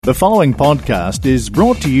The following podcast is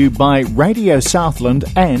brought to you by Radio Southland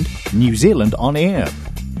and New Zealand On Air.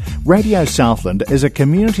 Radio Southland is a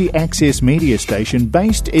community access media station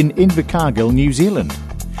based in Invercargill, New Zealand.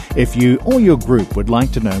 If you or your group would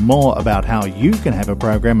like to know more about how you can have a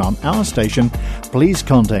program on our station, please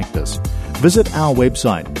contact us. Visit our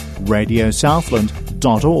website,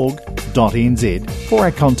 radiosouthland.org.nz, for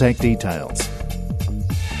our contact details.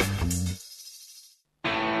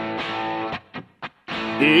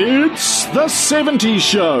 It's the 70s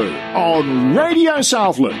Show on Radio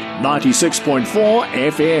Southland, 96.4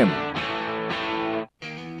 FM.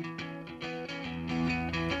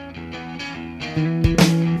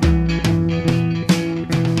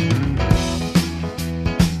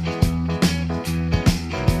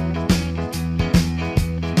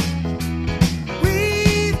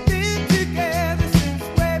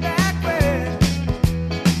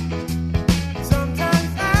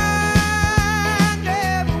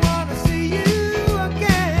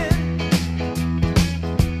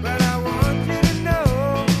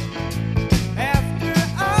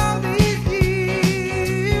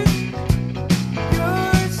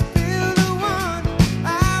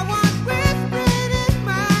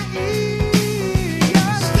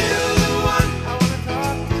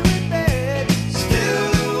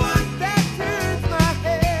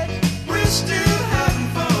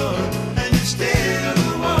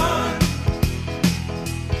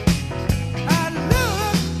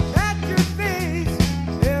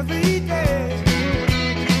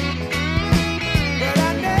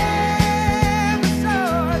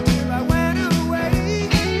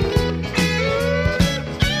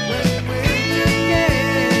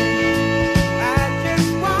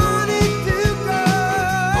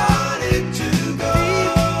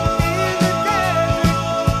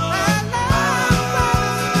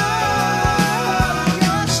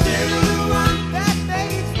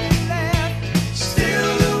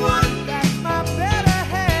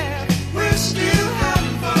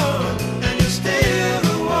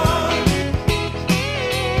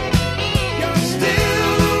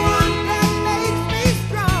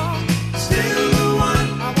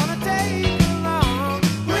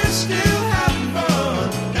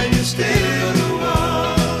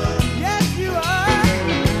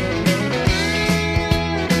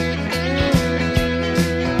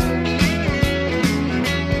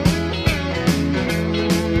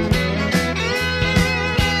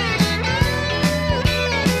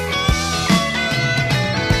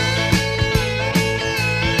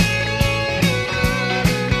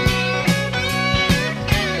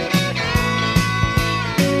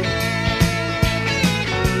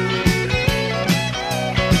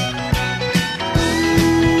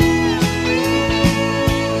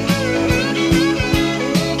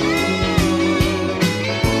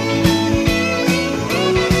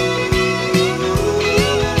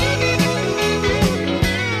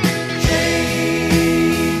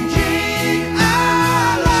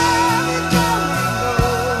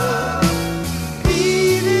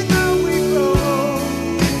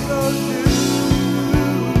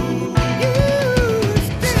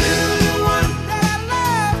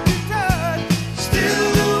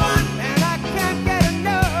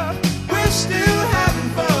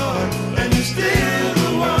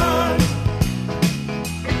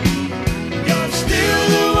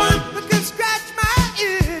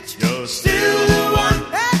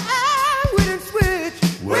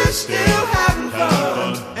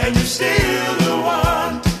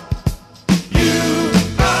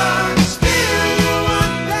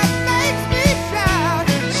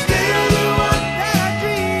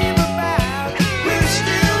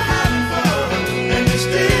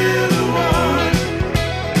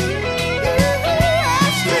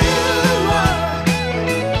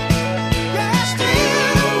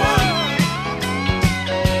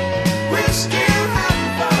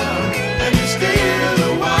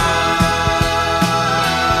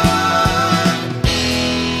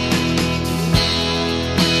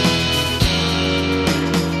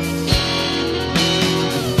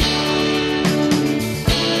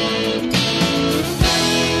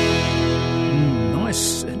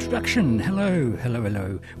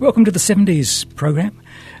 Hello. Welcome to the 70s program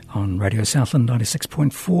on Radio Southland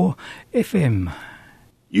 96.4 FM.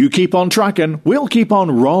 You keep on trucking, we'll keep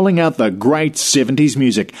on rolling out the great 70s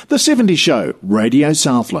music. The 70s Show, Radio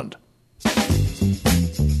Southland.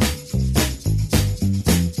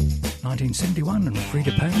 1971 and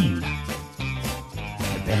Frida Payne,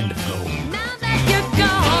 The Band of Gold. Now that you're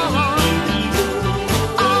gone,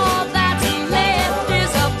 all that's left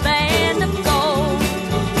is a band of gold.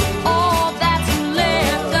 All that's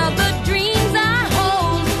left of the dreams I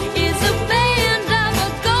hold is a band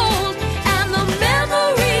of gold.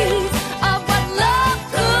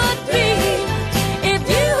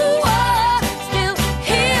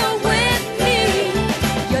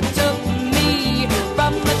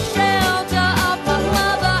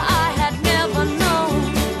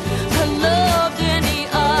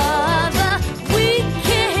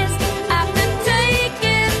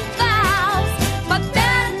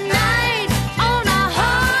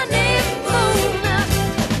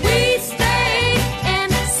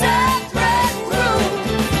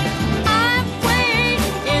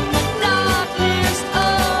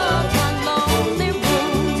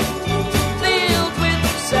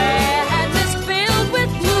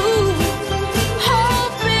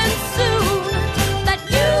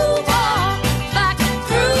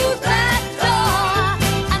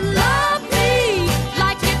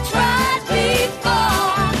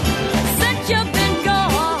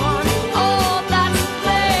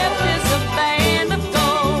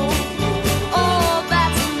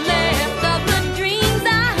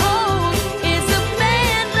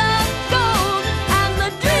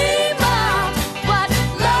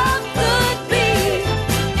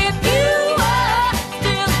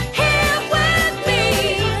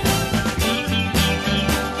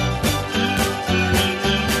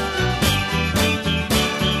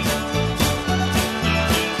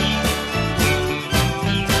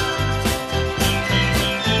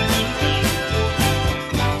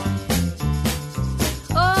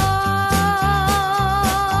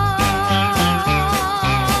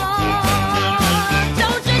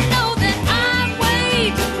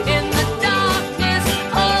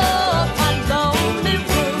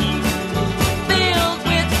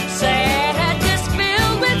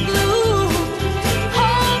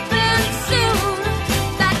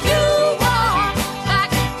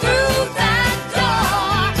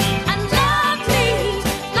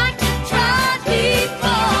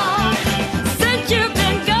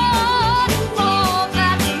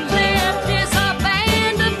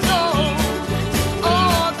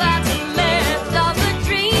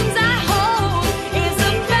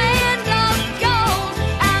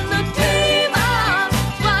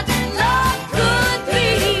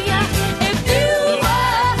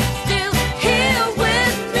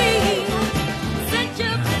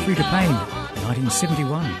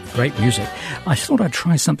 Great music. I thought I'd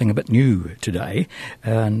try something a bit new today,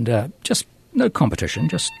 and just no competition,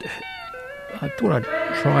 just I thought I'd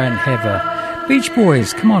try and have a Beach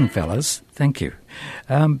Boys, come on fellas, thank you.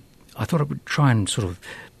 I thought I would try and sort of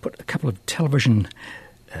put a couple of television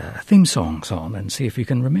theme songs on and see if you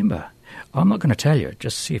can remember. I'm not going to tell you,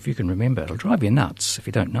 just see if you can remember. It'll drive you nuts if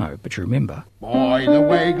you don't know, but you remember. Boy, the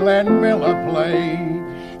way Glenn Miller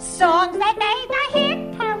played Songs that made the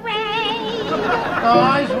hit parade.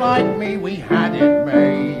 Guys like me, we had it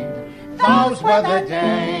made. Those were the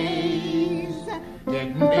days.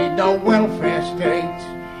 Didn't need no welfare state.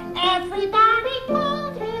 Everybody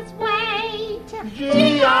pulled his weight.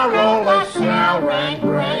 G.R.O. LaSalle ran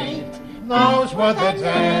great. Those were the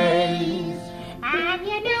days. And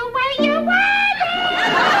you knew where you were.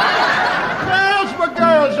 Girls were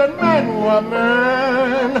girls and men were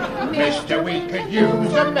men. Mister, we could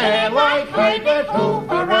use a man like Herbert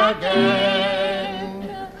Hoover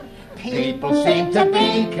again. People seem to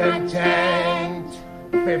be content.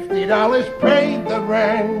 $50 paid the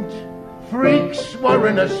rent. Freaks were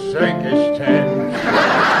in a circus tent.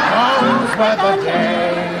 Those were the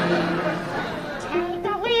days. Take a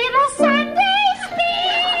little Sunday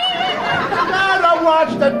spin. Gotta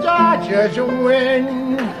watch the Dodgers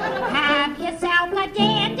win. Have yourself a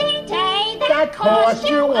dandy day That cost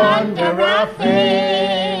you under a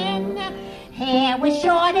fin. Hair was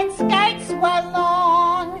short and skirts were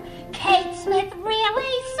long. Kate Smith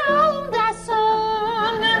really sold a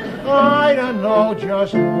song. I don't know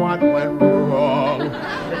just what went wrong.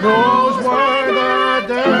 Those were the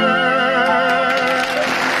days.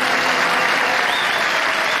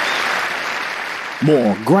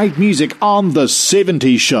 More great music on The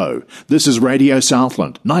 70s Show. This is Radio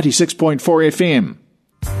Southland, 96.4 FM.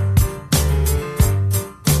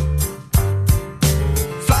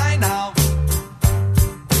 Fly now,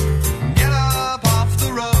 get up off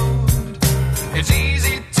the road. It's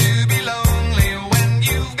easy to be lonely when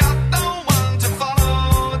you've got no one to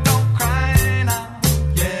follow. Don't cry now,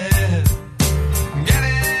 yeah.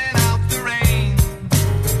 Getting out the rain.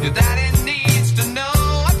 Your daddy needs to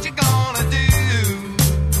know what you're gonna do.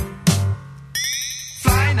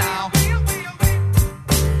 Fly now,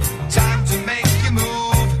 time to make you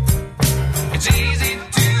move. It's easy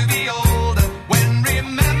to be older when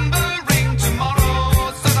remembering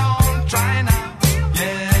tomorrow. So don't try now,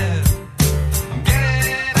 yeah.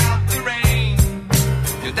 Get out the rain.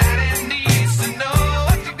 Your daddy needs to know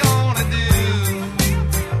what you're gonna do.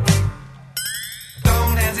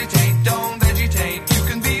 Don't hesitate, don't vegetate. You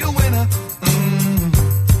can be a winner.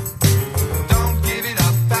 Don't give it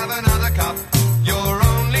up, have another cup. You're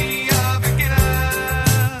only a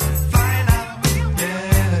beginner. Fly now,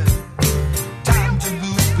 yeah. Time to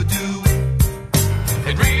boop-a-doo.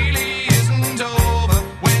 It really isn't over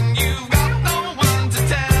when you've got no one to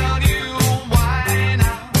tell you why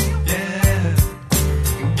now, yeah.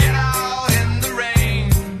 Get out in the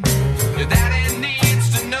rain. Your daddy needs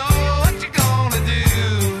to know what you're gonna do.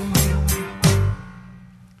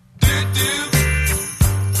 Do-do.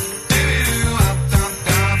 Do-do.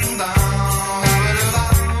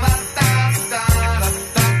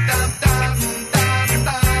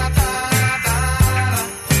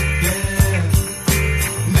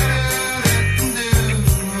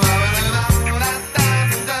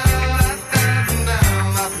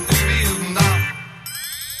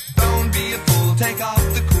 Don't be a fool, take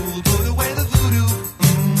off the cool, put away the voodoo.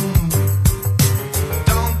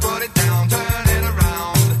 Don't put it down, turn it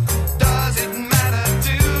around. Does it matter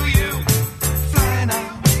to you? Fly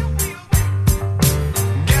now.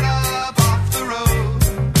 Get up off the road.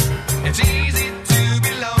 It's easy to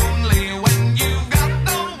be lonely when you've got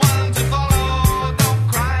no one to follow. Don't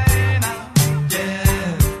cry now,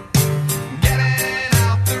 yeah. Getting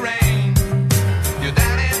out the rain. Your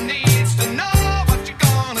daddy needs to know what you're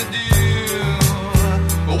gonna do.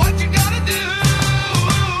 What you gonna do?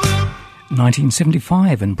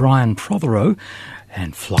 1975 and Brian Prothero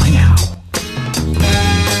and Fly Now.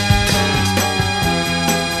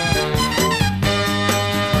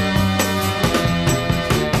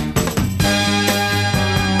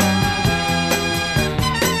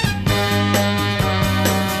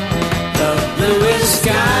 The bluest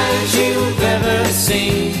skies you've ever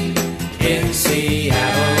seen in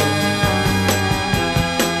Seattle,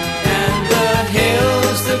 and the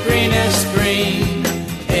hills the greenest green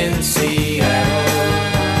in Seattle,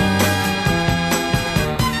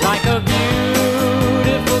 like a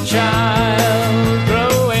beautiful child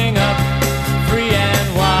growing up free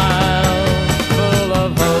and wild, full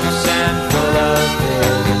of hopes and full of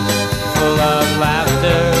fears, full of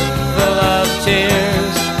laughter, full of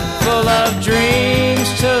tears, full of dreams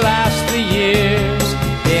to last the years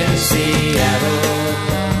in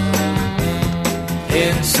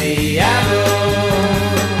in Seattle.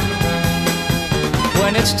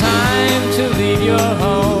 When it's time to leave your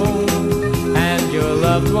home and your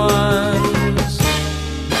loved ones,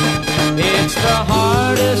 it's the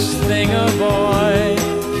hardest thing a boy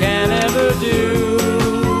can ever do.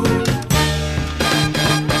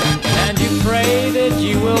 And you pray that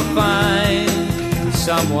you will find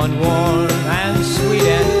someone warm and sweet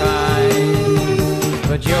and kind,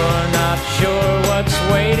 but you're not sure what's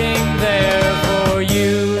waiting there for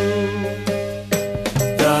you.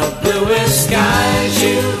 The bluest skies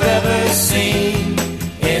you've ever seen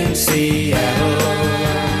in Seattle,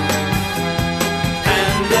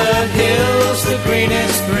 and the hills the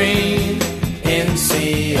greenest green in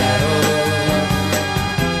Seattle.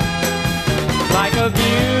 Like a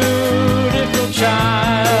beautiful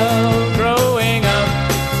child growing up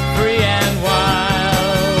free and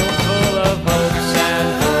wild, full of hopes and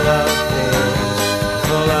full of fears,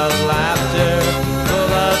 full of laughter,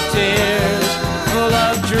 full of tears, full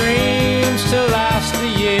of dreams to last the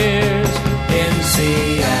years in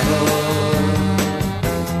Seattle,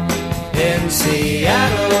 in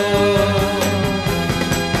Seattle.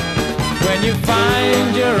 When you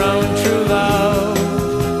find your own true love,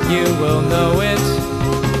 you will know it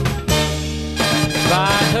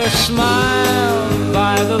by her smile,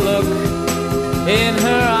 by the look in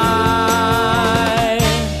her eye.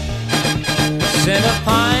 Scent of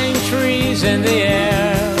pine trees in the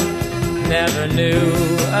air, never knew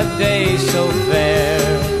a day so fair.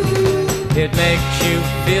 It makes you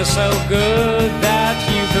feel so good that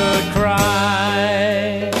you could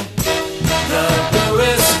cry. The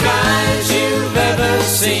bluest skies you've ever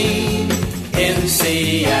seen in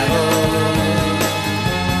Seattle,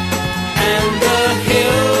 and the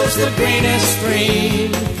hills the greenest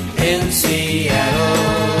green in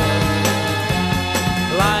Seattle.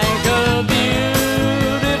 Like a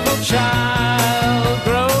beautiful child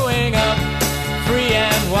growing up free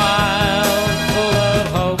and wild, full of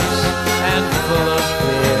hopes and full of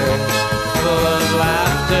fears, full of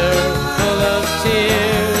laughter, full of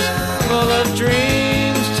tears, full of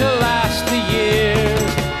dreams to last the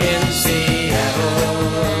years in Seattle,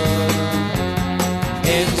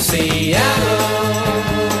 in Seattle,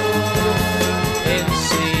 in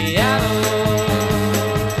Seattle,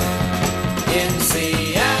 in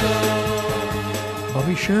Seattle.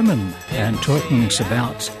 Bobby Sherman, and talking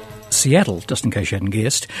about Seattle, just in case you hadn't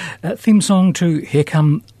guessed. Theme song to Here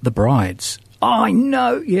Come the Brides. Oh, I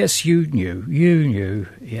know. Yes, you knew.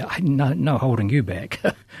 Yeah, no holding you back.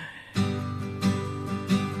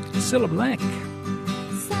 Cilla Black.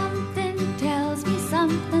 Something tells me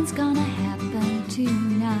something's gonna happen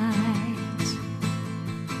tonight.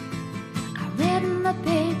 I read in the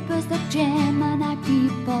papers that Gemini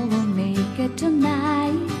people will make it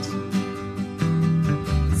tonight.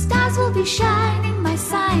 Stars will be shining, my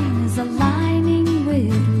sign is aligning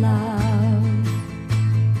with love.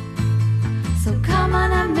 So come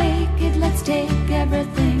on and make it, let's take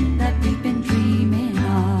everything that we've been dreaming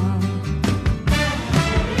of.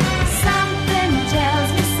 Something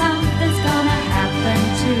tells me something's gonna happen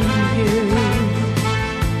to you.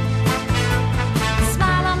 The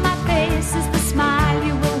smile on my face is the smile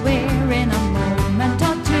you will wear in a moment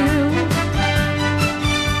or two.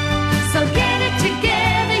 So get it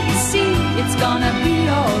together, you see, it's gonna be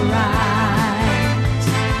alright.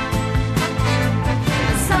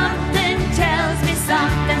 Something tells me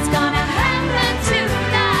something's gonna happen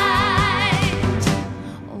tonight.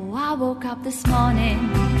 Oh, I woke up this morning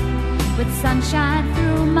with sunshine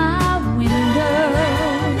through my window.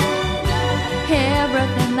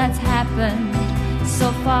 Everything that's happened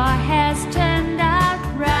so far has turned out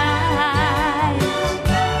right,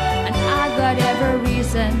 and I got every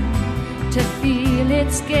reason to feel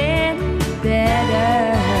it's getting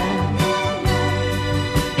better.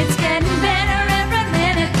 It's getting better every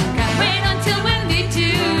minute. Can't wait until we meet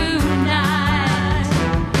tonight.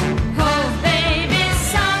 Oh baby,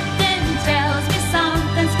 something tells me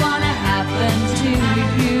something's gonna happen to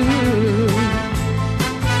you.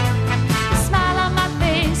 The smile on my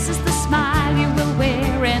face is the smile you will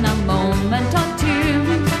wear in a moment or two.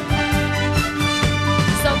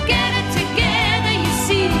 So get it together, you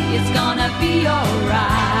see, it's gonna be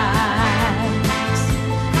alright.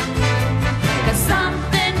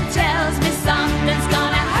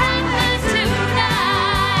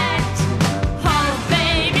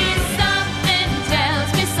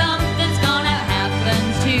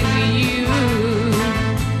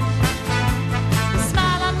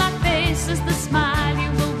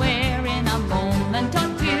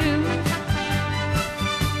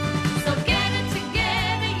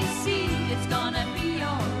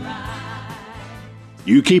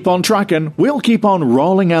 keep on trucking. We'll keep on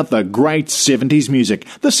rolling out the great 70s music.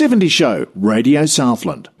 The 70s Show, Radio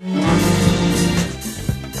Southland.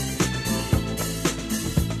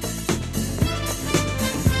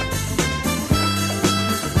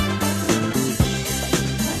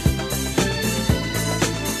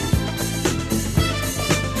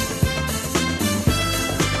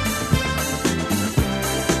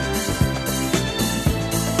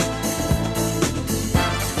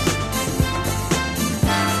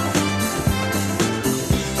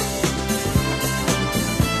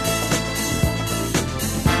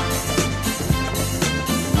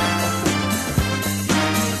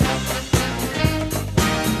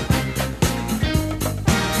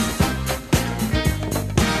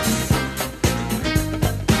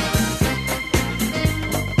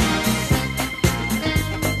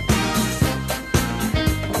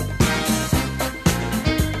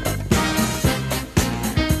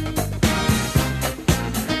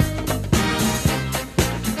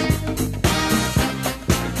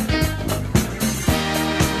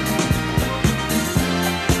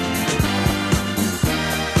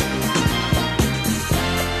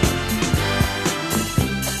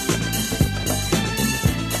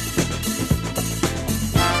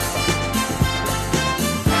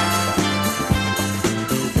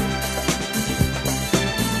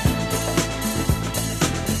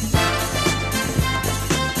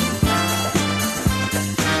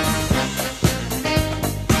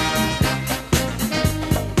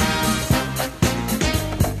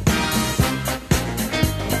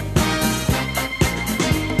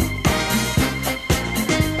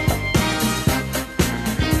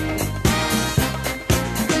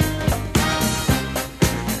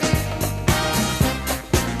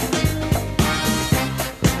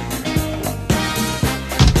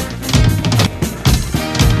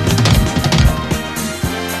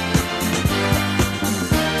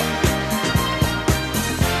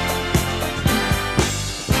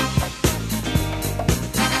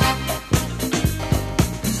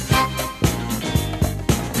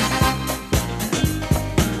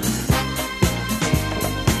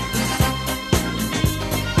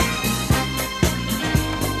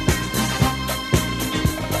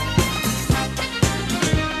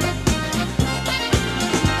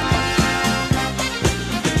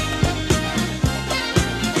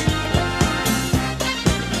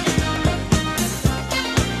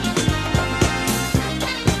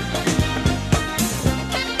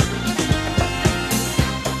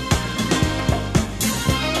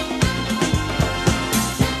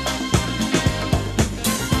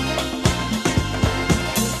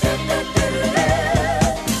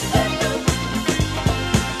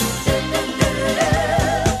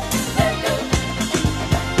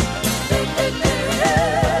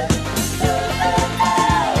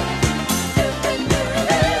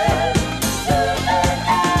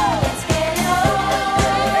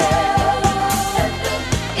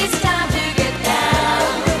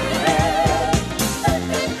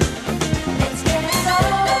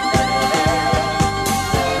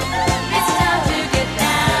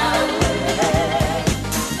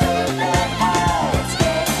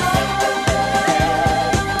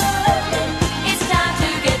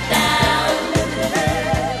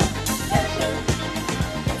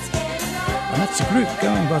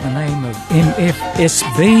 by the name of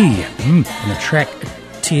MFSB and the track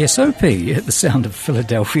TSOP at the sound of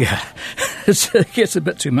Philadelphia. It gets a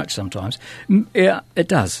bit too much sometimes. Yeah, it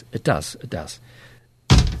does.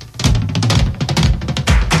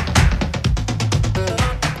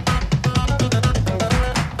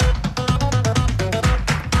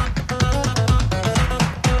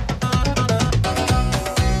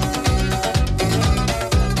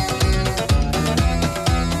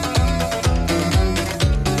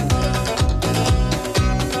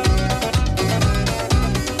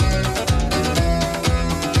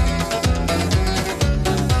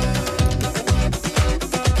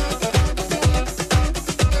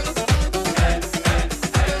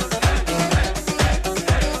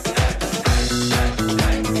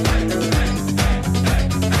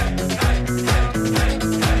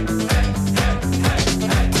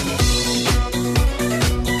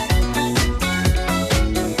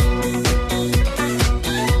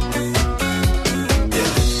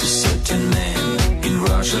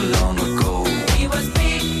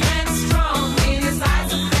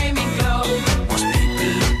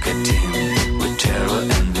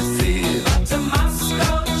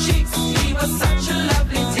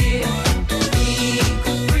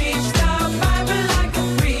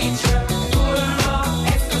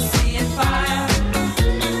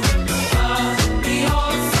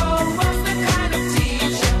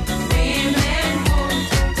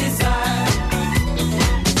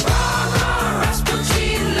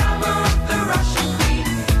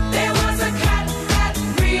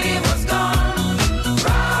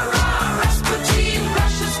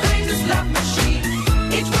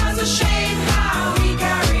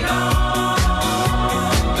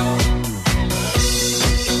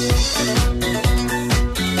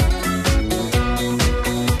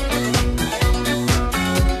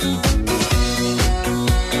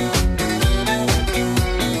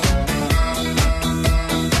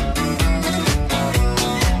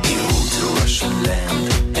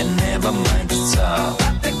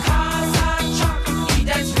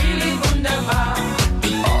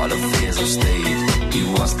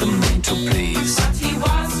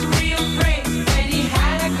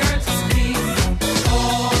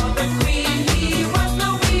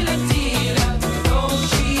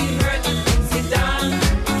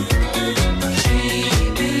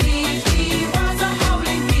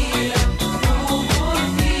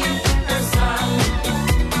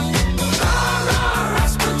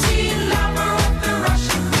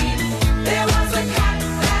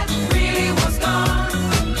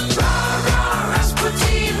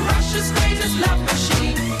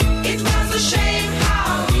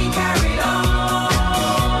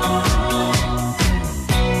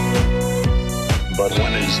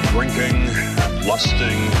 drinking and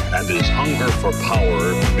lusting and his hunger for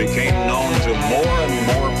power became known to more and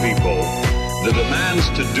more people, the demands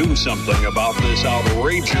to do something about this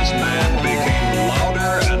outrageous man became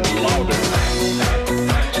louder and louder.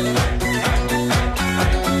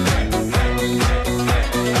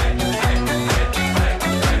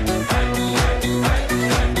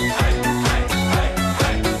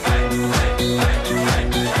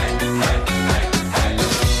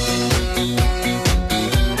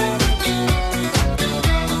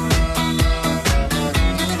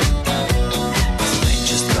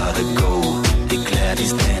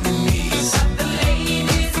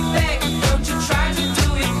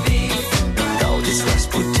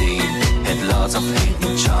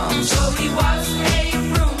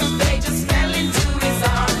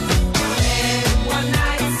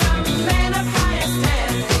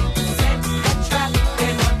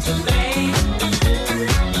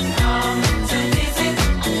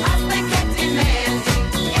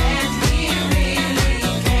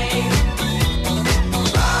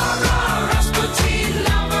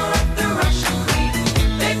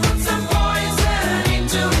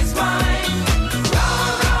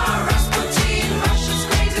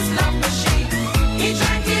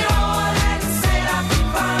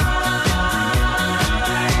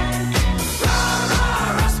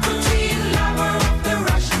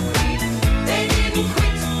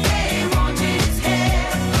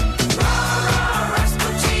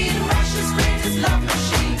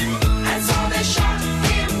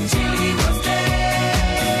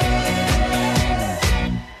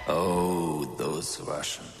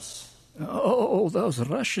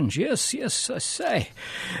 Russians, yes, I say.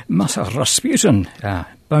 Massa Rasputin,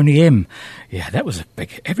 Boney M. Yeah, that was a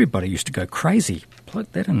big... Everybody used to go crazy.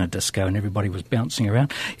 Plugged that in a disco and everybody was bouncing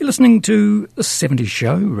around. You're listening to The 70s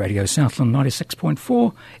Show, Radio Southland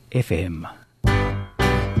 96.4 FM.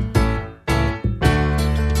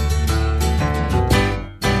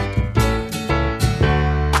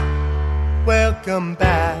 Welcome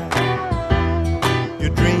back.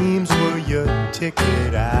 Your dreams were your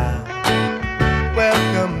ticket out.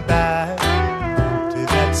 Welcome back to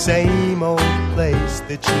that same old place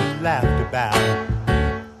that you laughed about.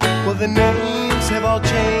 Well, the names have all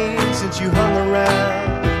changed since you hung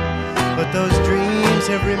around, but those dreams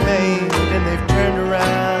have remained and they've turned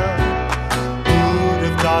around. Who'd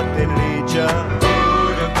have thought they'd lead ya?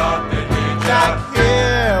 Who'd have thought they'd lead ya? Back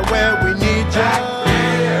here where we need ya. Back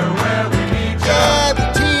here where we need ya. Yeah, we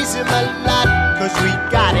tease him a lot, 'cause we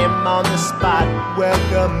got him on the spot.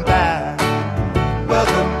 Welcome back.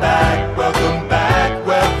 Welcome back, welcome back,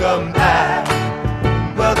 welcome back.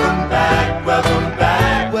 Welcome back, welcome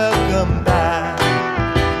back, welcome back.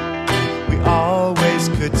 We always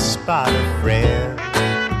could spot a friend.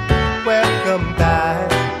 Welcome back.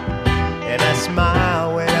 And I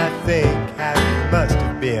smile when I think how you must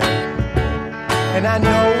have been. And I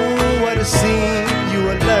know what a scene you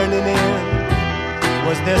were learning in.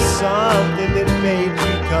 Was there something that made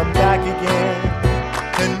you come back again?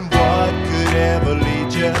 And what could ever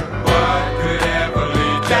lead you? What could ever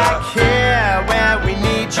lead you? Back here where we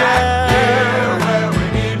need you. Back here where we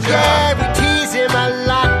need you. Yeah, we tease him a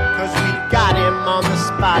lot, 'cause we got him on the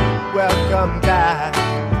spot. Welcome back.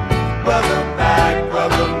 Welcome back,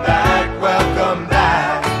 welcome back, welcome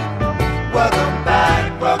back. Welcome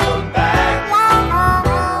back, welcome back.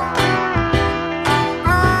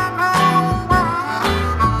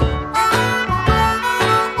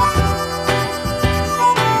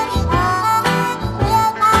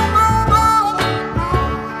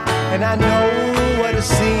 And I know what a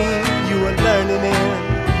scene you were learning in.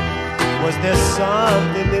 Was there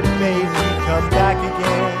something that made you come back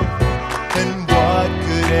again? And what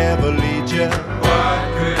could ever lead you? What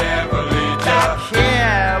could ever lead you? Back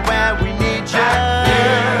here where we need you. Back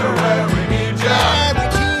here where we need you. Yeah, we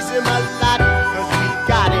tease him a lot, 'cause we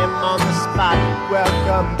got him on the spot.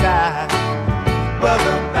 Welcome back.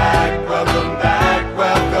 Welcome back, welcome back,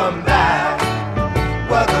 welcome back.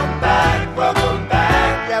 Welcome back, welcome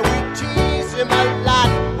back. Yeah, we tease him a lot.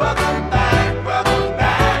 Welcome back,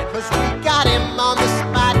 'cause we got him on the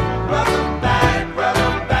spot. Welcome back,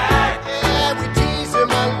 yeah, we tease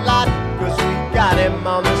him a lot, 'cause we got him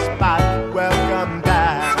on the spot. Welcome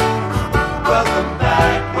back. Welcome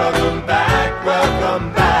back, welcome back, welcome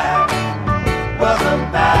back. Welcome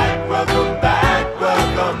back, welcome back,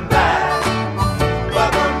 welcome back.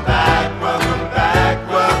 Welcome back, welcome back,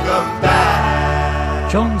 welcome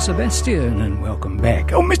back. John Sebastian, and welcome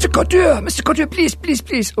back. Oh, Mr. Couture, please.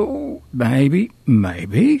 Oh, maybe.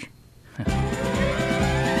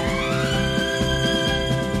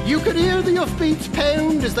 You could hear the offbeats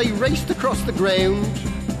pound as they raced across the ground.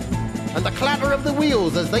 and the clatter of the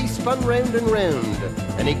wheels as they spun round and round.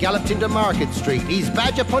 And he galloped into Market Street, his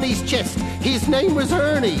badge upon his chest. His name was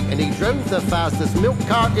Ernie, and he drove the fastest milk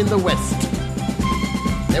cart in the West.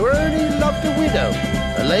 Now Ernie loved a widow,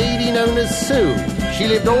 a lady known as Sue. She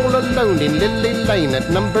lived all alone in Lily Lane at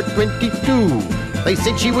number 22. They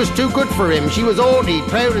said she was too good for him. She was haughty,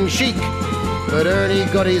 proud and chic. But Ernie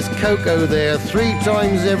got his cocoa there 3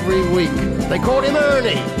 times every week. They called him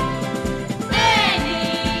Ernie.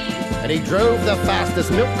 And he drove the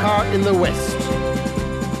fastest milk cart in the West.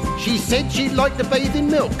 She said she'd like to bathe in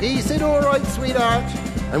milk. He said, all right, sweetheart.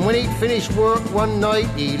 And when he'd finished work one night,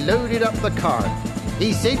 he loaded up the cart.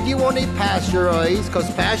 He said, you want it pasteurised, 'cause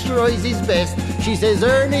pasteurised is best. She says,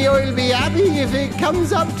 Ernie, I'll be happy if it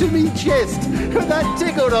comes up to me chest. That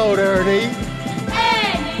tickled old Ernie.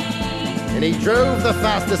 And he drove the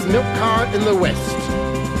fastest milk cart in the West.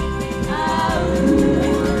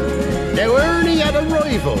 Now Ernie had a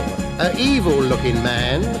rival, an evil-looking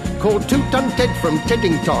man called Two-Ton Ted from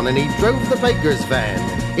Teddington, and he drove the baker's van.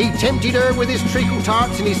 He tempted her with his treacle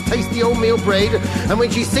tarts and his tasty oatmeal bread, and when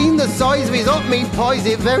she seen the size of his hot meat pies,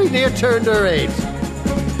 it very near turned her head.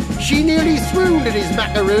 She nearly swooned at his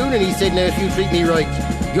macaroon, and he said, now if you treat me right,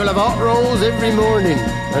 you'll have hot rolls every morning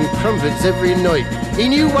and crumpets every night. He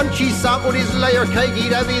knew once she sampled his layer cake,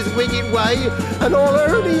 he'd have his wicked way, and all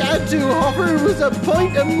Ernie had to offer was a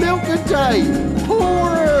pint of milk a day. Poor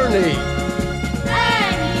Ernie.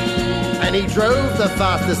 And he drove the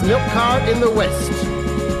fastest milk cart in the West.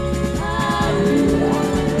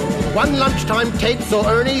 One lunchtime, Ted saw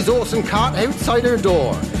Ernie's horse and cart outside her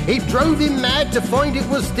door. He drove him mad to find it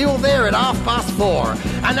was still there at 4:30.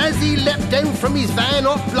 And as he leapt down from his van,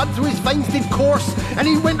 hot blood through his veins did course, and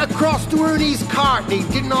he went across to Ernie's cart, and he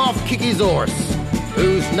didn't half kick his horse,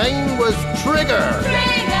 whose name was Trigger.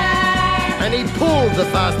 And he pulled the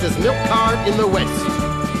fastest milk cart in the West.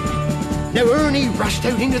 Now Ernie rushed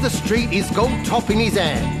out into the street, his gold top in his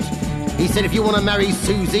hand. He said, if you want to marry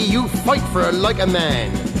Susie, you fight for her like a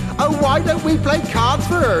man. Oh, why don't we play cards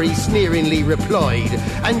for her, he sneeringly replied.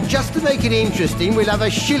 And just to make it interesting, we'll have a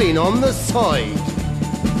shilling on the side.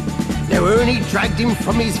 Now Ernie dragged him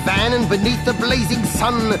from his van, and beneath the blazing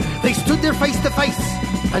sun, they stood there face to face,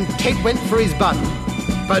 and Ted went for his bun.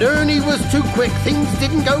 But Ernie was too quick, things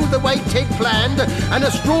didn't go the way Ted planned, and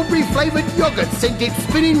a strawberry-flavoured yoghurt sent it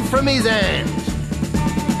spinning from his hand.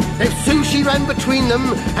 Now Sue, she ran between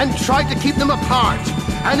them and tried to keep them apart,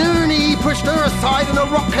 and Ernie pushed her aside, and a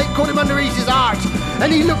rock cake caught him underneath his heart.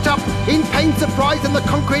 And he looked up in pained surprise, and the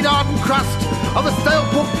concrete hardened crust of a stale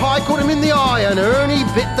pork pie caught him in the eye, and Ernie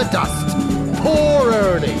bit the dust. Poor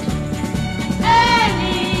Ernie.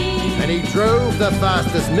 And he drove the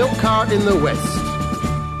fastest milk cart in the West.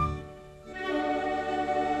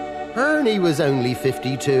 Ernie was only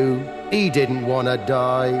 52. He didn't want to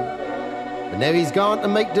die. And now he's gone to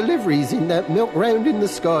make deliveries in that milk round in the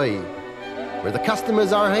sky, where the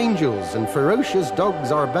customers are angels and ferocious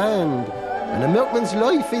dogs are banned, and a milkman's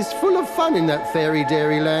life is full of fun in that fairy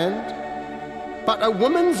dairy land. But a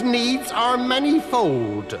woman's needs are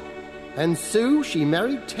manifold, and Sue, she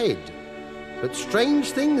married Ted. But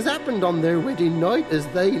strange things happened on their wedding night as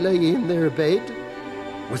they lay in their bed.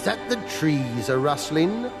 Was that the trees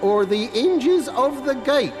a-rustling, or the hinges of the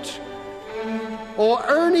gate, or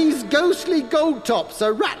Ernie's ghostly gold tops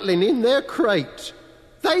a-rattling in their crate?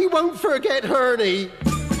 They won't forget Ernie.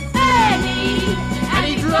 And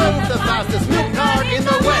he drove the fastest milk cart in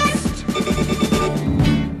the West.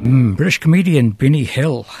 British comedian Benny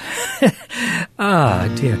Hill. Ah,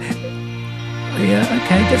 dear. Yeah,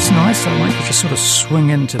 okay, that's nice. I like you to sort of swing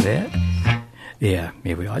into that. Yeah,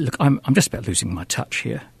 here we are. Look, I'm just about losing my touch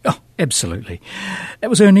here. Oh, absolutely. That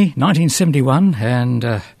was Ernie, 1971, and,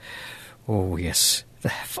 oh, yes, the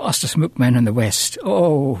fastest milkman in the West.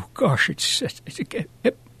 Oh, gosh, it's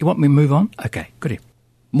yep. You want me to move on? Okay, good.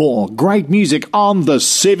 More great music on The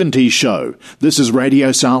 70s Show. This is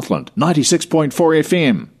Radio Southland, 96.4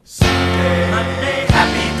 FM. Sunday, Monday,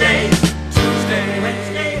 happy days. Tuesday,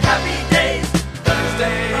 Wednesday, happy days.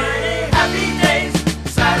 Thursday, Friday, happy days.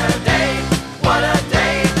 Saturday, what a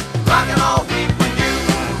day. Rockin' all week with you.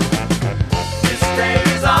 This day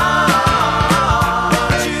is on.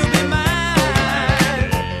 Won't you be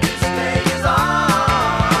mine? This day is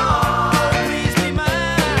on. Please be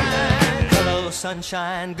mine. Hello,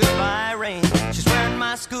 sunshine, goodbye, rain. She's wearing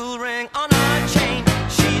my school ring on her chain.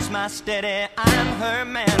 She's my steady, I'm her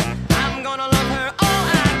man. I'm gonna love her all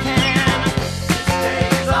I can. This day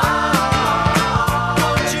is on.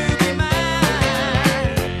 Won't you be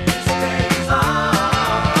mine? This day is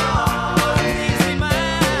on. Please be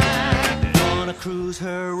mine. Gonna cruise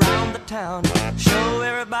her around the town, show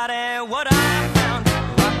everybody what I found.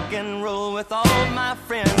 Rock rock and roll with all my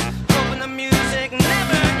friends, hoping the music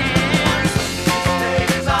never ends. These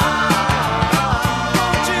days are,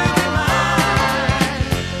 won't you be mine?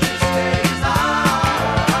 These days are,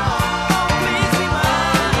 please be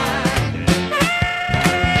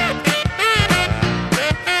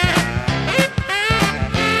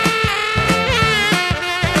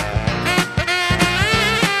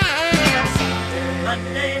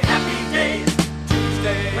Monday, happy days.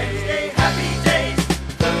 Tuesday, Wednesday, happy days.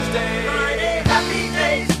 Thursday, Friday, happy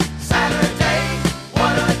days. Saturday,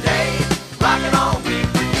 what a day. Rockin' all week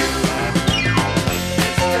with you.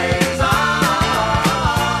 These days are,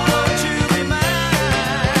 won't you be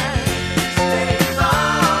mine? These days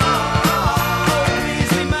are,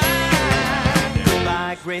 please be mine.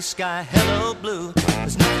 Goodbye, gray sky, hello, blue.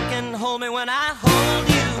 There's nothing can hold me when I hold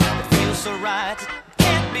you. It feels so right, it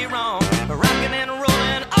can't be wrong. Rockin' and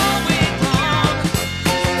rollin' all week long.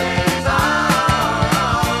 These days are,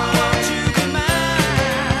 won't you be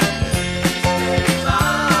mine? These days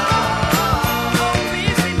are,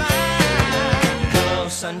 please be mine. Hello,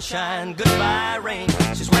 sunshine, goodbye, rain.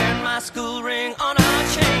 She's wearing my school ring on her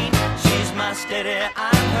chain. She's my steady,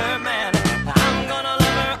 I'm her man. I'm gonna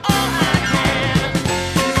love her all I can.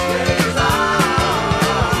 These days are,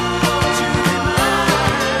 won't you be mine?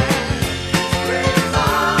 These days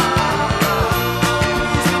are,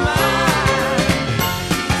 please be mine.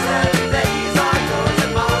 These happy days are yours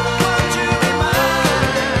and mine. Won't you be mine?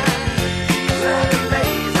 These happy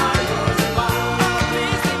days are yours and mine.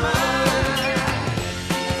 Please be mine.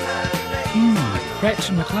 These happy days.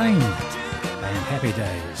 Gretchen McLean and Happy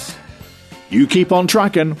Days. You keep on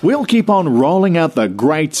trucking, we'll keep on rolling out the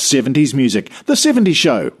great 70s music. The 70s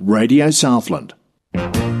Show, Radio Southland.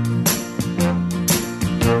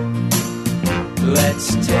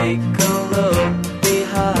 Let's take a look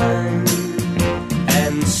behind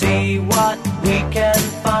and see what we can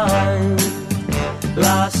find.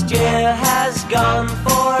 Last year has gone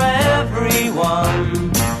for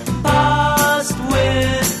everyone, passed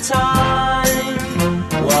with time.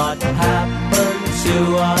 What happened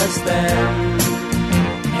to us then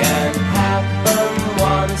can happen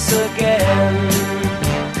once again.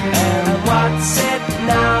 And what's it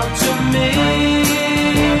now to me?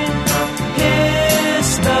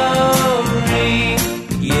 History.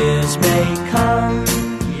 Years may come,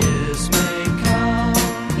 years may come,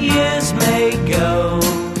 years may go,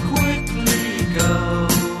 quickly go.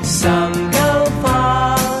 Some go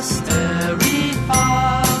fast, very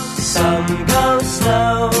fast. Some go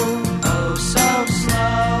slow, oh so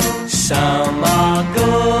slow. Some are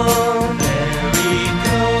good, very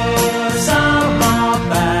good. Some are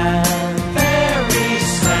bad, very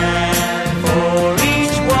sad. For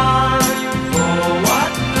each one, for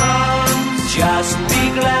what comes, just be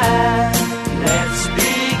glad, let's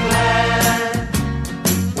be glad.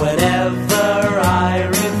 Whenever I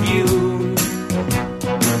review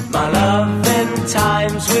my loving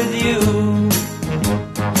times with you,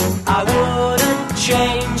 I wouldn't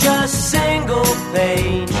change a single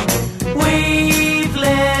page we've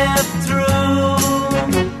lived through.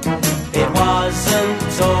 It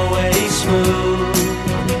wasn't always smooth.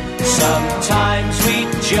 Sometimes we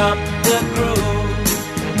jumped the groove.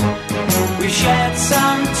 We shed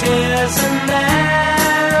some tears and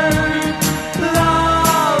then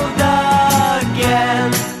loved again.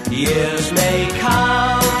 Years may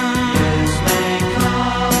come, years may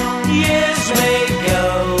come, years may go,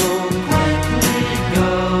 quickly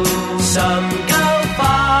go. Some go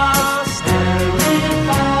fast, very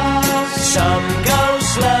fast. Some go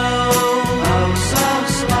slow, oh so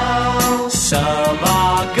slow. Some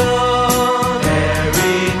are good,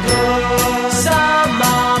 very good. Some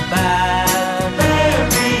are bad,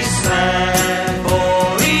 very sad. For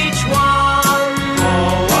each one,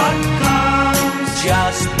 for what comes,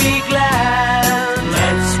 just be glad,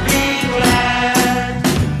 let's be glad.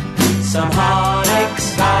 Some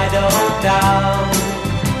heartaches, I don't doubt.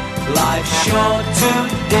 Life's sure to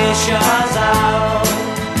dish us out.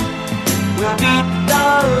 We'll beat the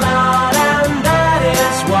lot, and that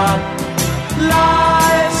is what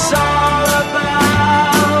life's all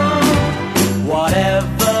about.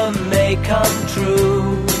 Whatever may come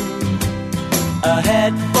true,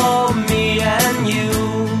 ahead for me and you.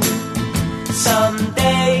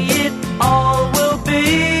 Someday it all will be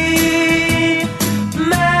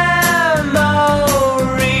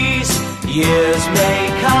memories. Years may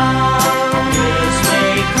come, years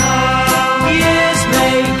may come, years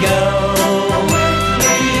may go,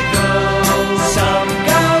 quickly go. Some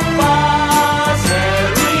go fast,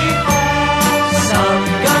 very fast. Some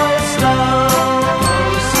go slow,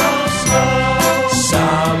 oh so slow.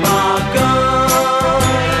 Some are good,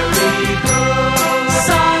 very good.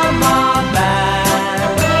 Some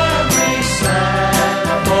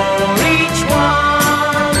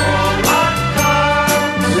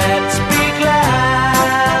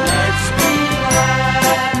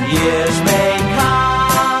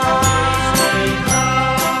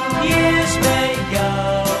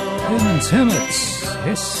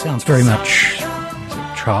sounds very much...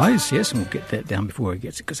 Tries, yes, and we'll get that down before he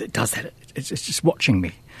gets it, because it does that. It's just watching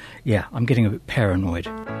me. Yeah, I'm getting a bit paranoid.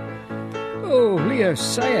 Oh, Leo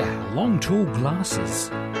Sayer, long, tall glasses.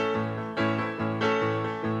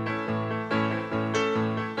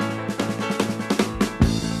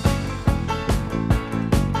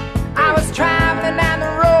 I was traveling down the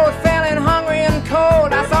road, feeling hungry and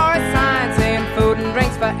cold. I saw a sign saying food and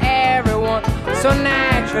drinks for everyone. So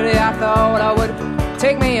naturally I thought I would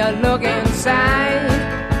take me a look inside.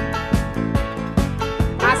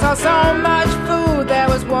 I saw so much food, there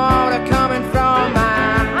was water coming from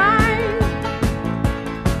my eye.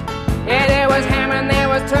 Yeah, there was ham and there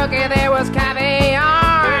was turkey, there was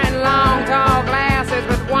caviar, and long tall glasses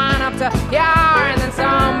with wine up to yar. And then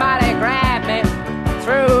somebody grabbed me,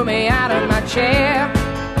 threw me out of my chair,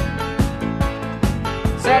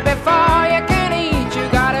 said before you can eat you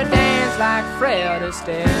gotta dance like Fred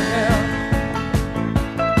Astaire.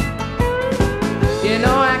 You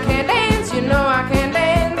know I can dance, you know I can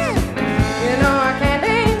dance. You know I can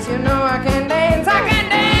dance, you know I can dance. I can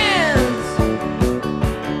dance.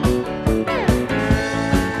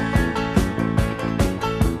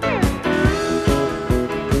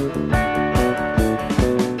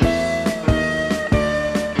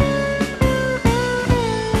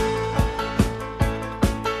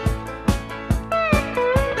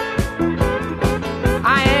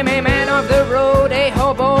 I am a man of the road, a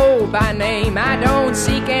hobo by name. I don't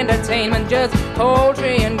seek entertainment, just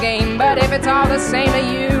poultry and game. But if it's all the same to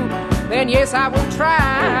you, then yes, I will try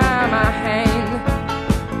my hand.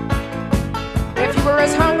 If you were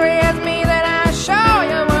as hungry as me, then I'm sure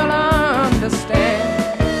you will understand.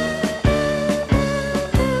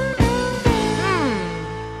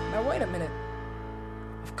 Now wait a minute.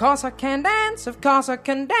 Of course I can dance, of course I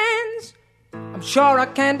can dance. I'm sure I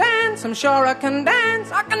can dance, I'm sure I can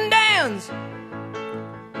dance. I can dance.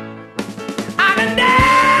 I can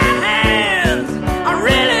dance. I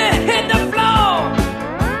really hit the floor.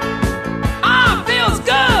 Oh, it feels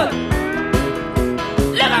good.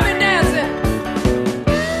 Look at me dancing.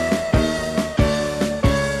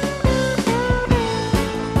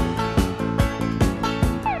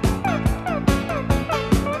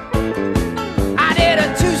 I did a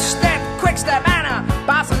two-step, quick-step, and a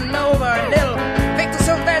bossa nova, a little Victor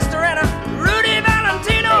Sylvester and a Rudy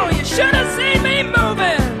Valentino. You should have seen me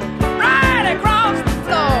moving across the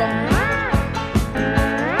floor.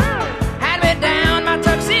 Had me down my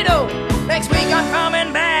tuxedo. Next week I'm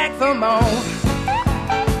coming back for more.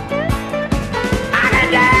 I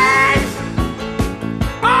can dance.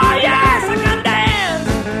 Oh yes, I can dance.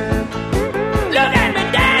 Look at me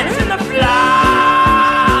dancing, the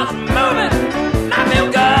floor's moving. I feel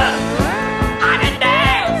good. I can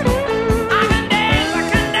dance. I can dance. I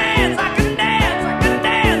can dance. I can dance. I can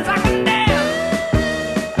dance. I can dance.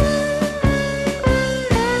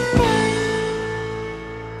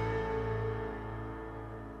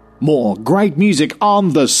 More great music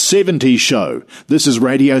on The 70s Show. This is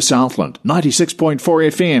Radio Southland, 96.4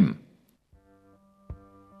 FM.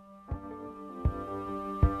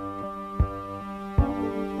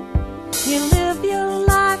 You live your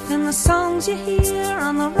life in the songs you hear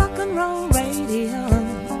on the rock and roll radio.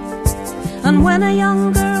 And when a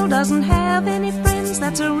young girl doesn't have any friends,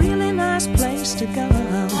 that's a really nice place to go.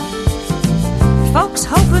 Folks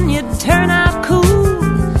hoping you'd turn out cool,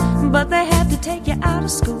 but they had to take you out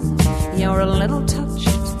of school. You're a little touched,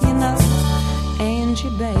 you know, Angie,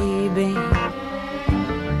 baby.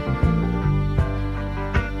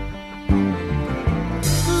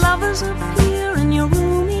 Lovers appear in your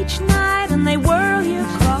room each night and they whirl you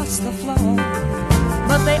across the floor,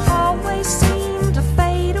 but they always seem to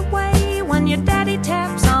fade away when your daddy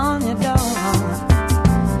taps on your door.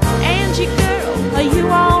 Angie, girl, are you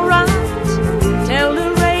alright? Tell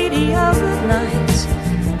the radio good night.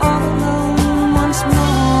 All alone once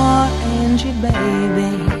more, Angie,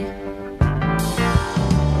 baby.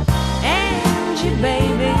 Angie,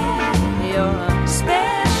 baby, you're a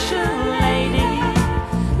special lady,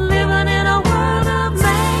 living in a world of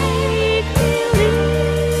make-believe.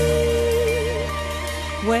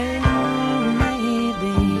 Well,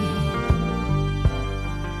 maybe.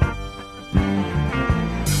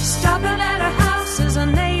 Stopping at her house is a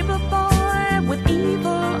neighbor boy with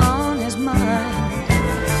evil on his mind,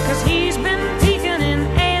 'cause he's been peeking in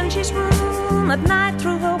Angie's room at night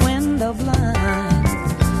through her window blind.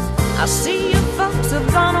 I see you folks have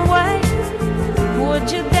gone away. Would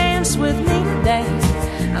you dance with me today?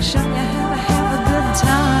 I'll show you how to have a good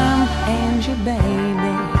time, Angie,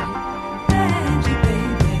 baby. Angie,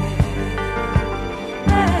 baby.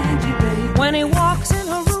 Angie, baby. When he walks in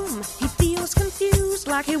her room, he feels confused,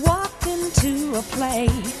 like he walked in into a play.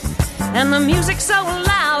 And the music's so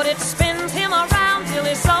loud it spins him around till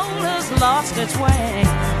his soul has lost its way.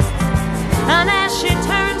 And as she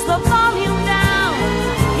turns the volume down,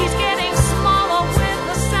 he's getting smaller with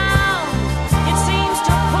the sound. It seems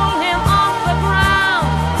to pull him off the ground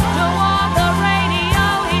toward the radio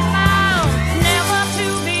he's bound, never to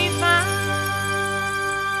be found.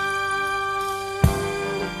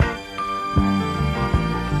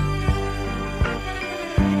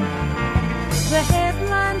 The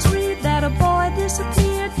headlines read that a boy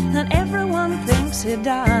disappeared and everyone thinks he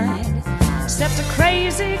died, except a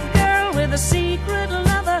crazy girl with a secret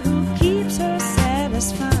lover who keeps her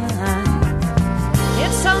satisfied.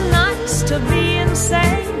 It's so nice to be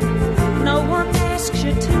insane. No one asks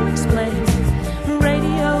you to explain.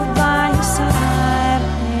 Radio by your side,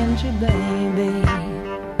 Angie, baby.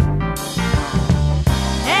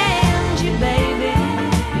 Angie, baby,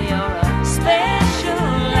 you're a special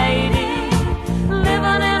lady,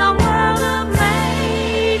 living in a world of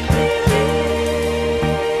make-believe.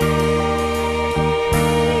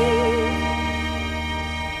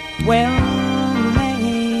 Well,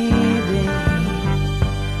 maybe.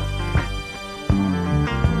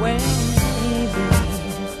 Well, maybe.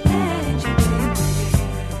 Angie, baby.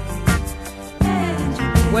 Angie,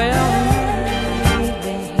 baby. Well,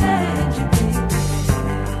 maybe. Angie, baby.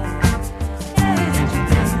 Angie,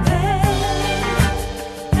 baby.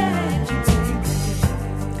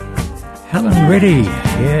 Helen Reddy,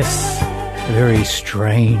 yes. A very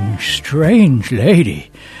strange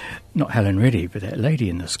lady. Not Helen Reddy, but that lady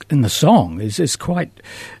in the song is quite.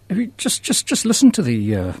 If you just listen to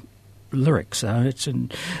the lyrics. It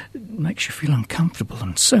makes you feel uncomfortable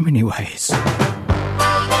in so many ways.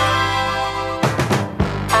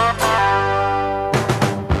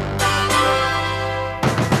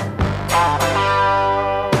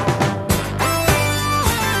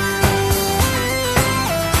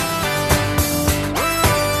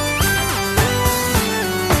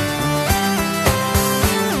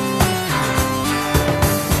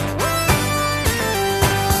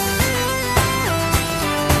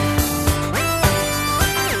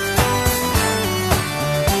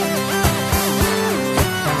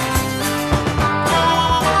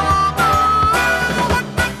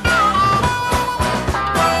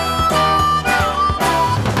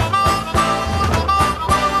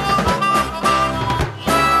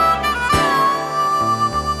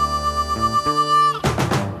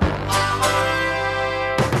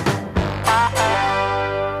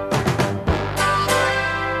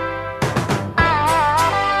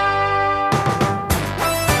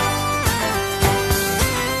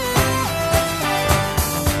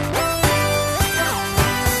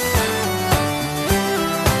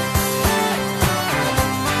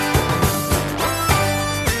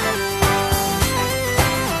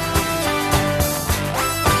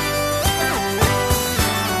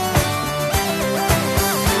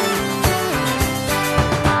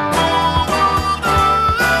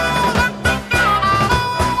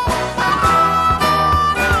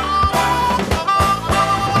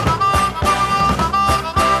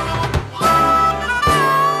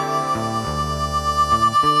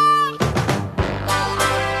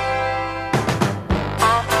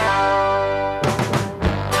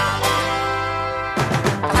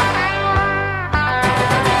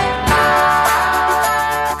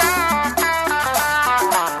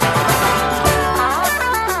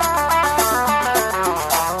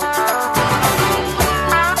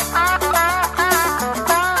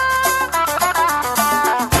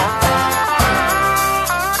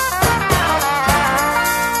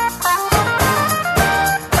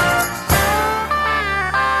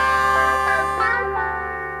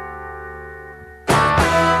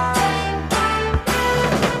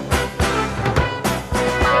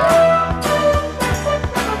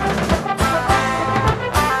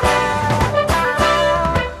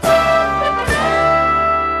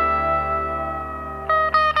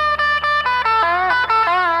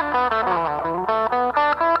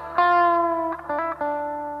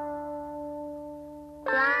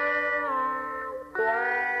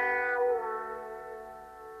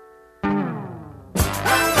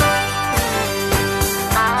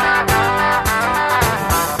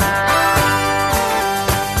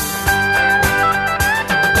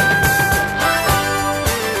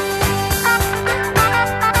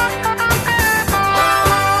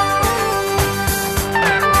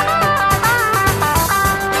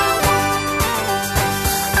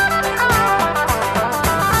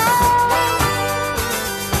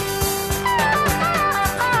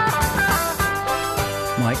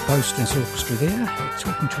 His orchestra there,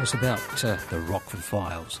 talking to us about the Rockford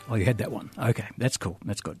Files. Oh, you had that one. Okay, that's cool.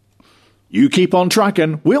 That's good. You keep on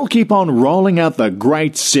trucking, we'll keep on rolling out the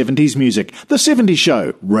great 70s music. The 70s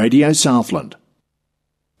Show, Radio Southland.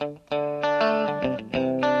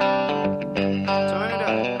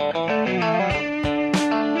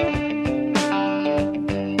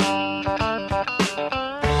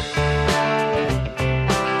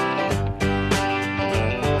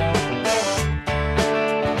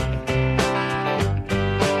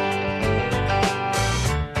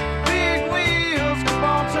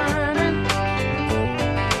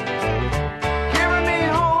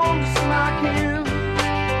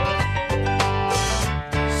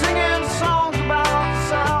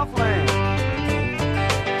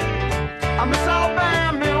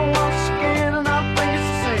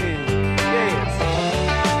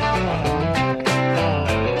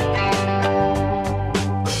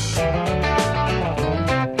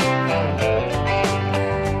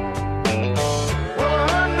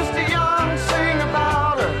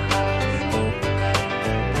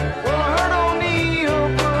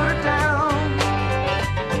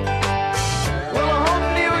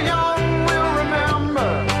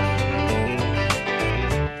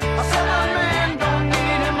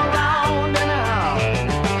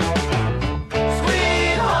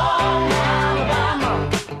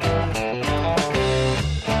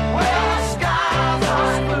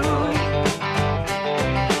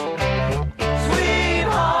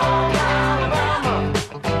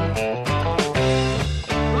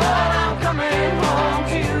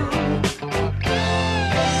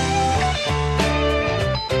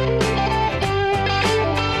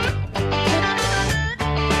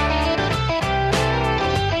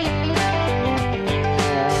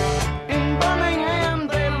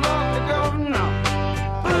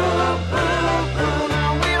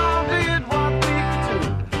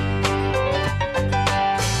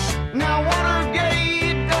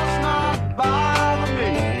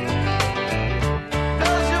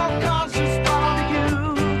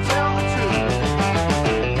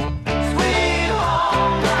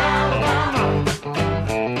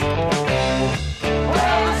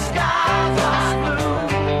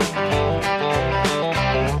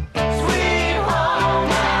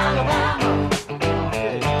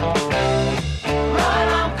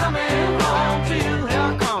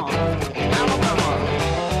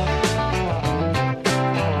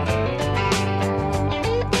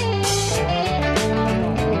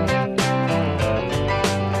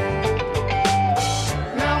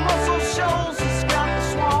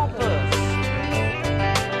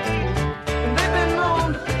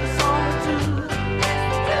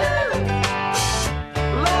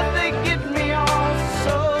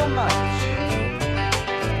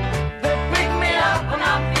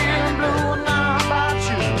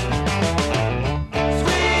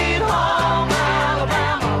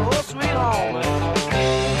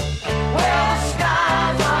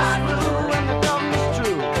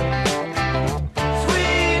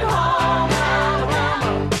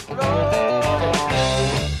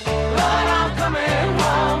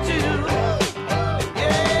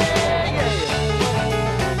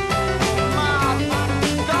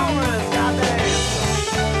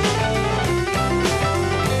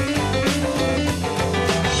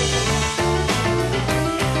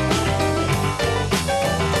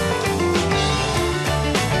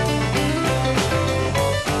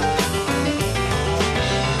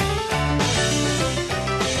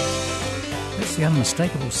 The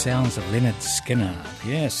unmistakable sounds of Leonard Skinner,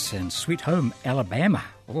 yes, and Sweet Home Alabama.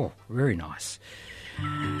 Oh, very nice.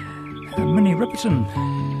 Minnie Riperton,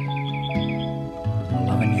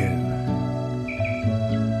 Lovin You.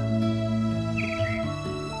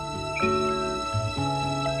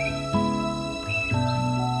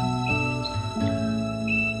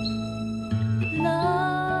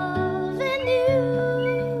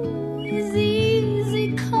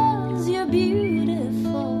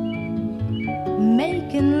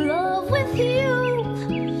 Making love with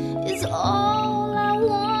you is all I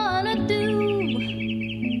wanna do.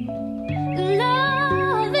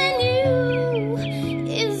 Loving you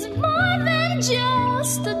is more than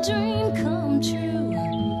just a dream come true.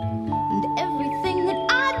 And everything that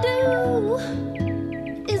I do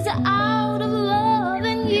is out of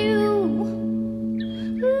loving you.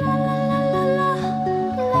 La la la la la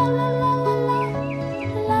la la la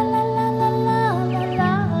la la la la la la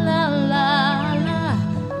la la.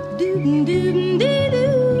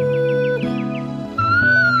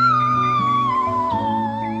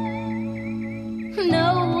 No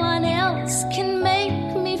one else can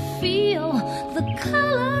make me feel the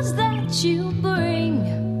colors that you bring.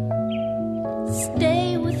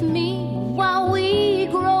 Stay with me while we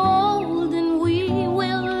grow old, and we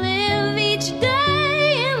will live each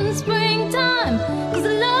day in spring.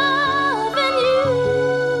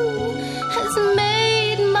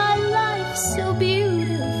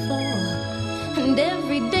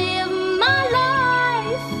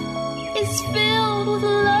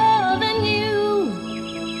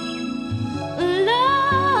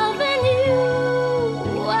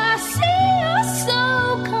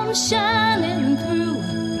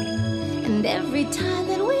 every time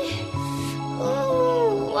that we,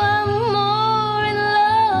 ooh, I'm more in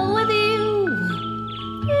love with you.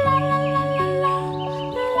 La la la la la,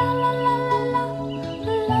 la la la la la,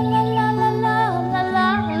 la la la la la, la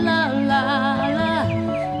la la la,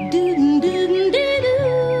 doo doo doo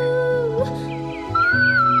doo.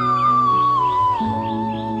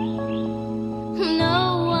 No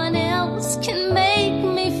one else can make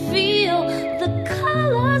me feel the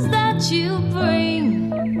colors that you bring.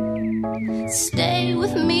 Stay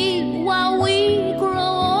with me while we grow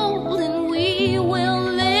old, and we will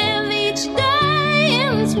live each day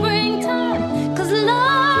in springtime. 'Cause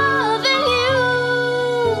loving you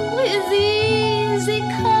is easy,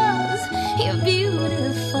 'cause you're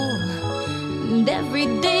beautiful. And every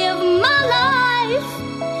day of my life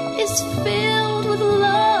is filled with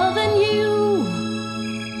loving you.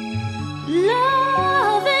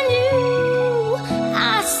 Loving you, I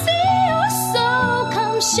see your soul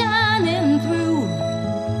come shining through.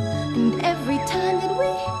 And every time that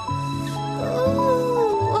we,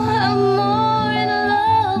 ooh, I'm more in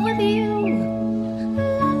love with you.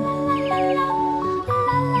 La la la la la, la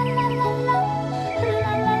la la la la,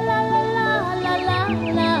 la la la la la,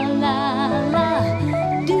 la la,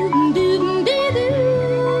 doo doo doo doo.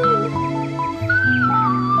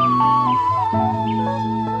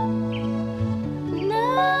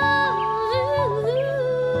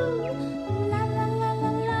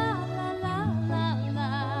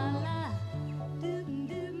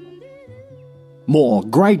 More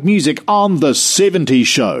great music on The 70s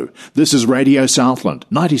Show. This is Radio Southland,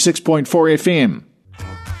 96.4 FM.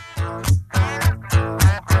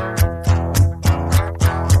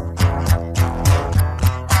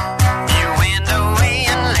 You went away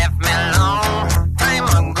and left me long time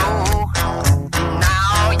ago.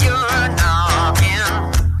 Now you're knocking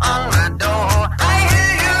on my door. I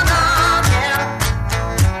hear you knocking,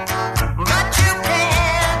 but you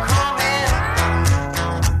can't come in.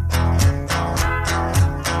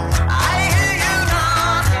 I hear you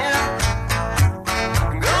knocking.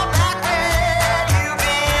 Go back where you've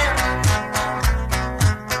been.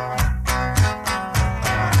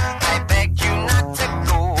 I begged you not to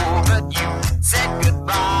go, but you said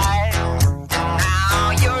goodbye. And now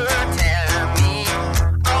you're telling me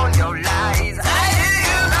all your lies. I hear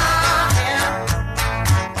you knocking,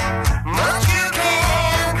 but you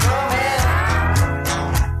can't come in.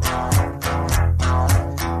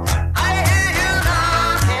 I hear you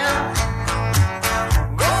knocking.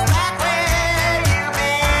 Go back where you've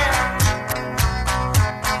been.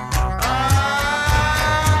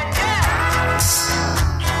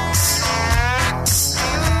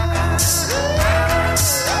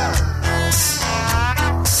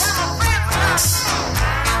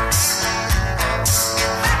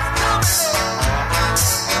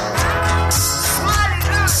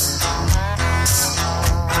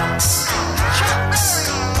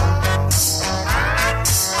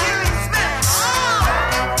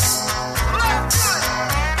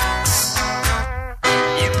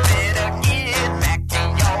 You better get back to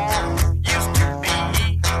your used to be,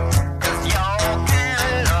 'cause your kind of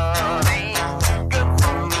love ain't good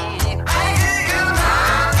for me. I hear you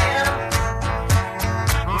knocking,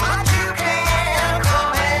 but you can't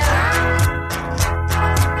come in.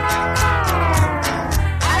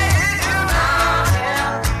 I hear you knocking,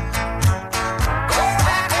 go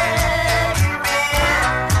back where you've been.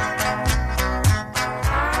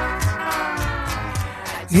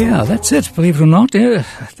 Yeah, that's it, believe it or not. Yeah,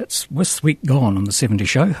 that's this week gone on the 70s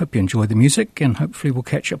Show. Hope you enjoyed the music, and hopefully we'll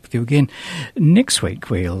catch up with you again next week.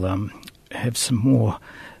 We'll have some more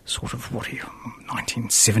sort of,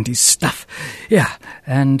 1970s stuff. Yeah,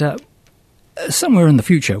 and somewhere in the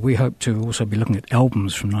future we hope to also be looking at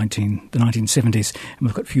albums from the 1970s, and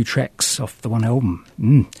we've got a few tracks off the one album.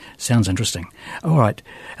 Sounds interesting. All right,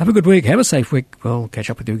 have a good week, have a safe week. We'll catch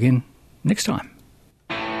up with you again next time.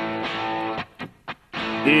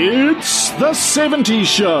 It's The 70s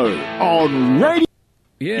Show on radio.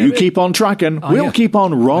 Yeah, You keep on trucking, we'll yeah. keep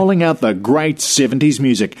on rolling out the great 70s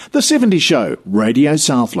music. The 70s Show, Radio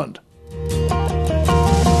Southland.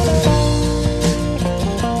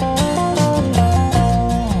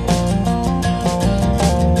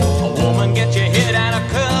 A woman, get your head out of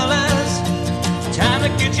colors. Time to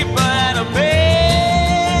get your butt out of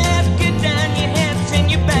bed. Get down your head,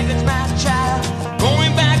 send your baggage, my child.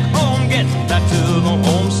 Going back home, getting back to the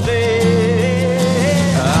homestead.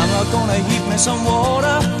 I'm gonna heat me some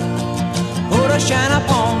water, put a shine up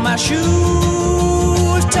on my shoes.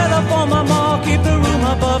 Telephone my mom, keep the room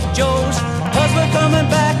above Joe's. 'Cause we're coming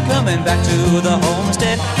back to the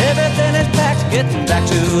homestead. Everything is packed, getting back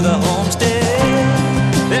to the homestead.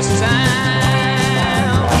 This time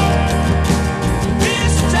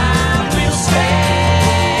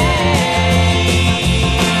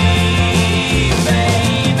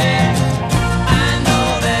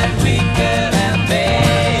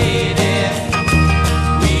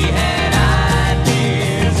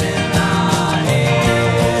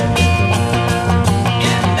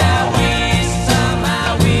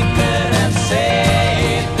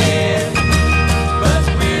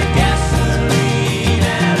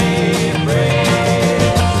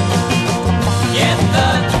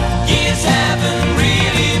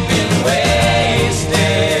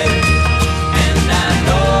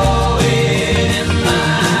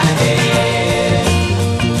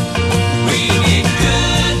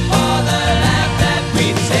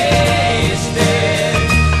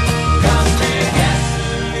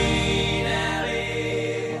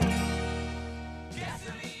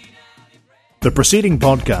The preceding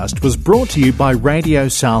podcast was brought to you by Radio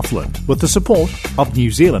Southland with the support of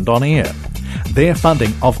New Zealand On Air. Their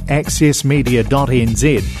funding of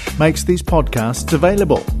accessmedia.nz makes these podcasts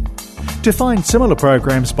available. To find similar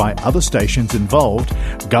programs by other stations involved,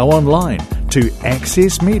 go online to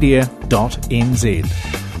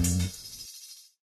accessmedia.nz.